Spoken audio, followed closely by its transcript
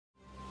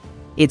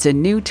It's a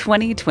new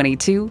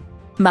 2022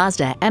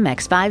 Mazda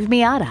MX-5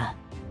 Miata.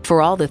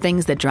 For all the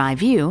things that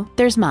drive you,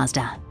 there's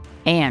Mazda.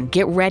 And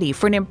get ready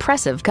for an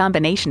impressive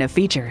combination of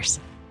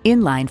features.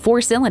 Inline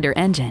 4-cylinder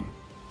engine,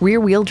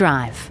 rear-wheel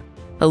drive,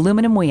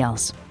 aluminum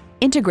wheels,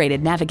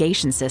 integrated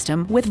navigation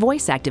system with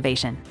voice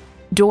activation,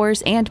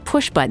 doors and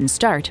push-button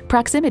start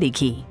proximity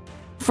key,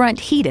 front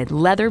heated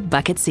leather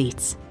bucket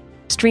seats,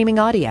 streaming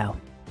audio,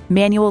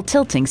 manual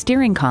tilting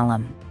steering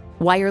column,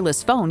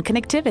 wireless phone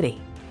connectivity,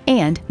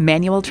 and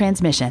manual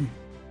transmission.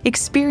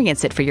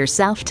 Experience it for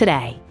yourself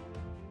today.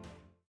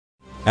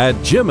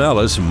 At Jim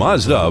Ellis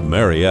Mazda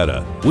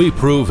Marietta, we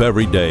prove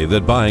every day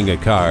that buying a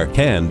car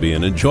can be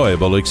an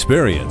enjoyable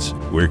experience.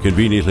 We're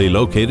conveniently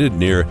located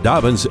near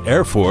Dobbins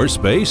Air Force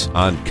Base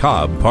on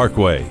Cobb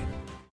Parkway.